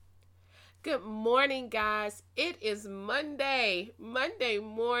Good morning, guys. It is Monday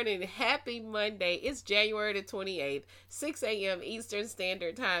morning. Happy Monday. It's January the 28th, 6 a.m. Eastern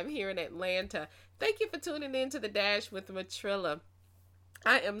Standard Time here in Atlanta. Thank you for tuning in to The Dash with Matrilla.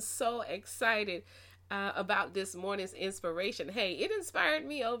 I am so excited about this morning's inspiration. Hey, it inspired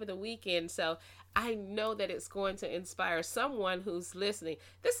me over the weekend, so I know that it's going to inspire someone who's listening.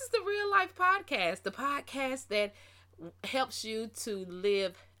 This is the Real Life Podcast, the podcast that helps you to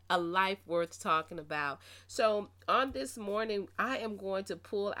live a life worth talking about. So, on this morning, I am going to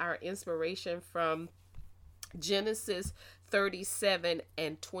pull our inspiration from Genesis 37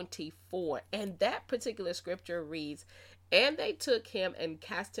 and 24. And that particular scripture reads, "And they took him and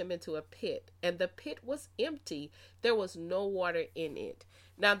cast him into a pit, and the pit was empty. There was no water in it."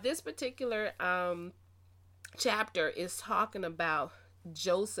 Now, this particular chapter is talking about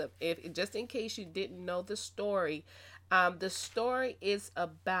Joseph. If just in case you didn't know the story is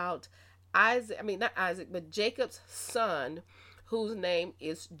about Isaac. I mean, not Isaac, but Jacob's son, whose name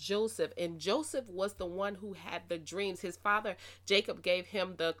is Joseph. And Joseph was the one who had the dreams. His father, Jacob, gave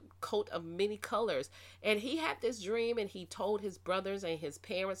him the coat of many colors. And he had this dream and he told his brothers and his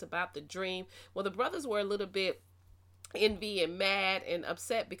parents about the dream. Well, the brothers were a little bit envy and mad and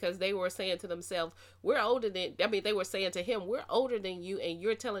upset because they were saying to themselves, they were saying to him, we're older than you and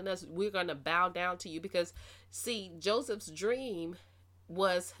you're telling us we're going to bow down to you. Because see, Joseph's dream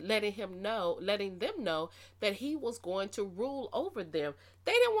was letting them know that he was going to rule over them.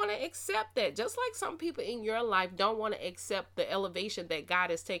 They didn't want to accept that. Just like some people in your life don't want to accept the elevation that God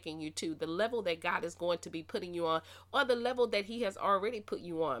is taking you to, the level that God is going to be putting you on, or the level that he has already put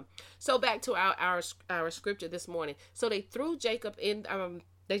you on. So back to our scripture this morning. So they threw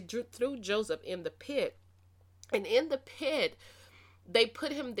threw Joseph in the pit, and in the pit they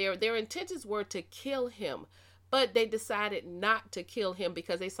put him there. Their intentions were to kill him, but they decided not to kill him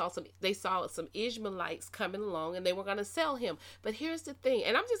because they saw some Ishmaelites coming along and they were going to sell him. But here's the thing,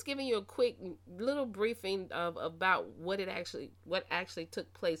 and I'm just giving you a quick little briefing of about what actually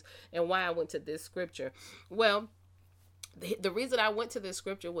took place and why I went to this scripture. Well, the reason I went to this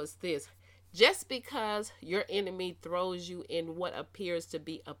scripture was this: just because your enemy throws you in what appears to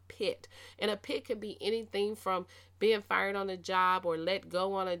be a pit, and a pit could be anything from being fired on a job or let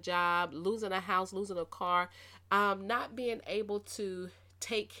go on a job, losing a house, losing a car, not being able to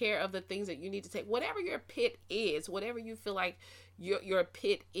take care of the things that you need to take, whatever your pit is, whatever you feel like your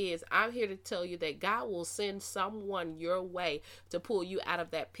pit is, I'm here to tell you that God will send someone your way to pull you out of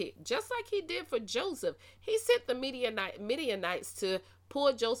that pit, just like he did for Joseph. He sent the Midianites to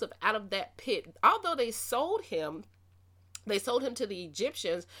pull Joseph out of that pit. Although they sold him to the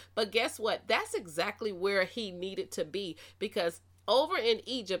Egyptians, but guess what? That's exactly where he needed to be, because over in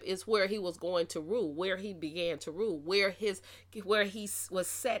Egypt is where he was going to rule, where he began to rule, where he was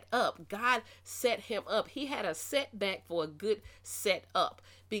set up. God set him up. He had a setback for a good set up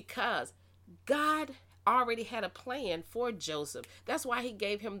because God already had a plan for Joseph. That's why he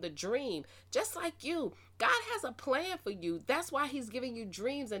gave him the dream. Just like you, God has a plan for you. That's why he's giving you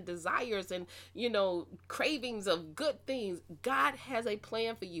dreams and desires and, cravings of good things. God has a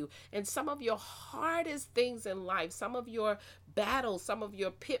plan for you. And some of your hardest things in life, some of your battles, some of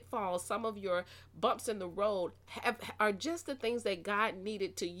your pitfalls, some of your bumps in the road are just the things that God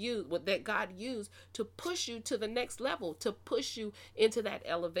needed to use, that God used to push you to the next level, to push you into that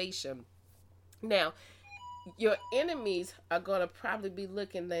elevation. Now, your enemies are going to probably be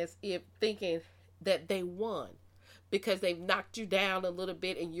looking as if thinking that they won because they've knocked you down a little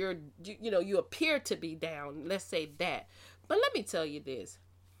bit and you appear to be down. Let's say that. But let me tell you this.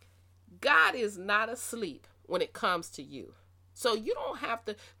 God is not asleep when it comes to you. So you don't have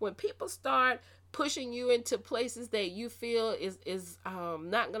to, when people start pushing you into places that you feel is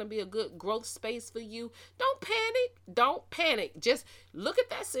not going to be a good growth space for you, don't panic. Just look at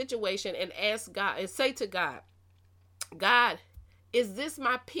that situation and ask God and say to God, God, is this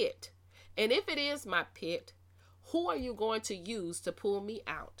my pit? And if it is my pit, who are you going to use to pull me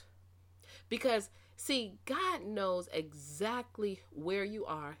out? Because see, God knows exactly where you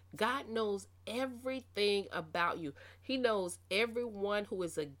are. God knows everything about you. He knows everyone who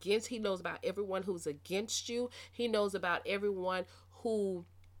is against. He knows about everyone who's against you. He knows about everyone who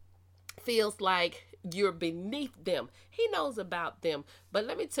feels like you're beneath them. He knows about them. But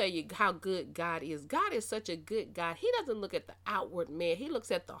let me tell you how good God is. God is such a good God. He doesn't look at the outward man. He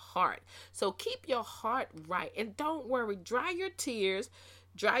looks at the heart. So keep your heart right. And don't worry. Dry your tears.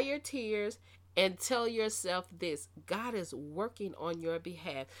 And tell yourself this: God is working on your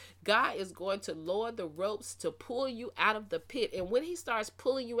behalf. God is going to lower the ropes to pull you out of the pit. And when he starts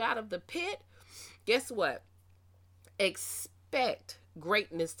pulling you out of the pit, guess what? Expect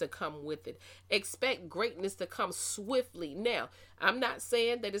greatness to come with it. Expect greatness to come swiftly. Now, I'm not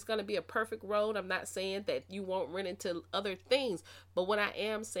saying that it's going to be a perfect road. I'm not saying that you won't run into other things. But what I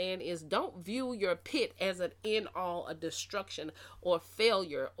am saying is don't view your pit as an end all, a destruction or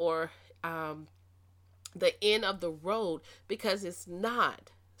failure or the end of the road, because it's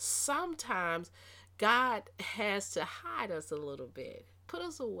not. Sometimes God has to hide us a little bit, put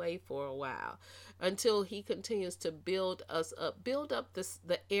us away for a while until he continues to build us up, build up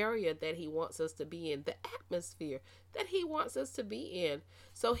the area that he wants us to be in, the atmosphere that he wants us to be in.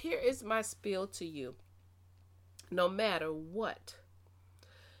 So here is my spiel to you. No matter what,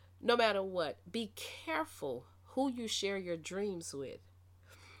 be careful who you share your dreams with,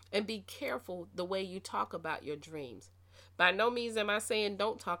 and be careful the way you talk about your dreams. By no means am I saying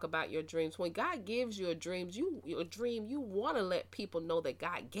don't talk about your dreams. When God gives you a dream, you want to let people know that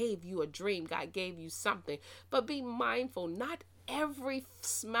God gave you a dream. God gave you something. But be mindful, not every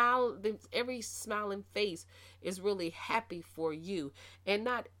smiling face is really happy for you. And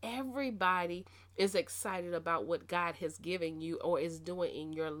not everybody is excited about what God has given you or is doing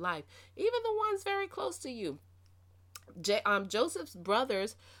in your life. Even the ones very close to you. Joseph's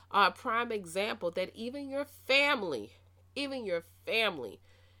brothers are a prime example that even your family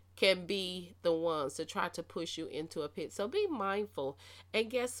can be the ones to try to push you into a pit. So be mindful. And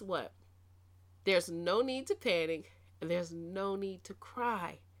guess what? There's no need to panic and there's no need to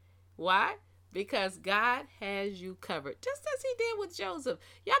cry. Why? Because God has you covered, just as he did with Joseph.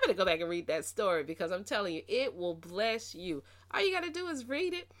 Y'all better go back and read that story, because I'm telling you, it will bless you. All you got to do is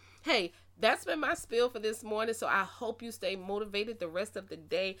read it. Hey, that's been my spiel for this morning. So I hope you stay motivated the rest of the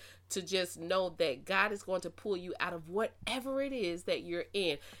day to just know that God is going to pull you out of whatever it is that you're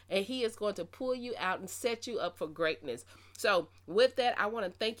in. And he is going to pull you out and set you up for greatness. So with that, I want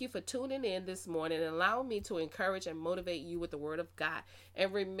to thank you for tuning in this morning and allowing me to encourage and motivate you with the word of God.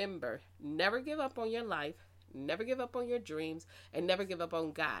 And remember, never give up on your life. Never give up on your dreams, and never give up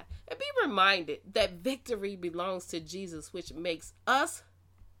on God. And be reminded that victory belongs to Jesus, which makes us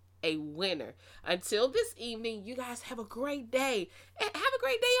a winner. Until this evening, you guys have a great day, and have a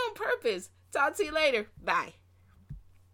great day on purpose. Talk to you later. Bye.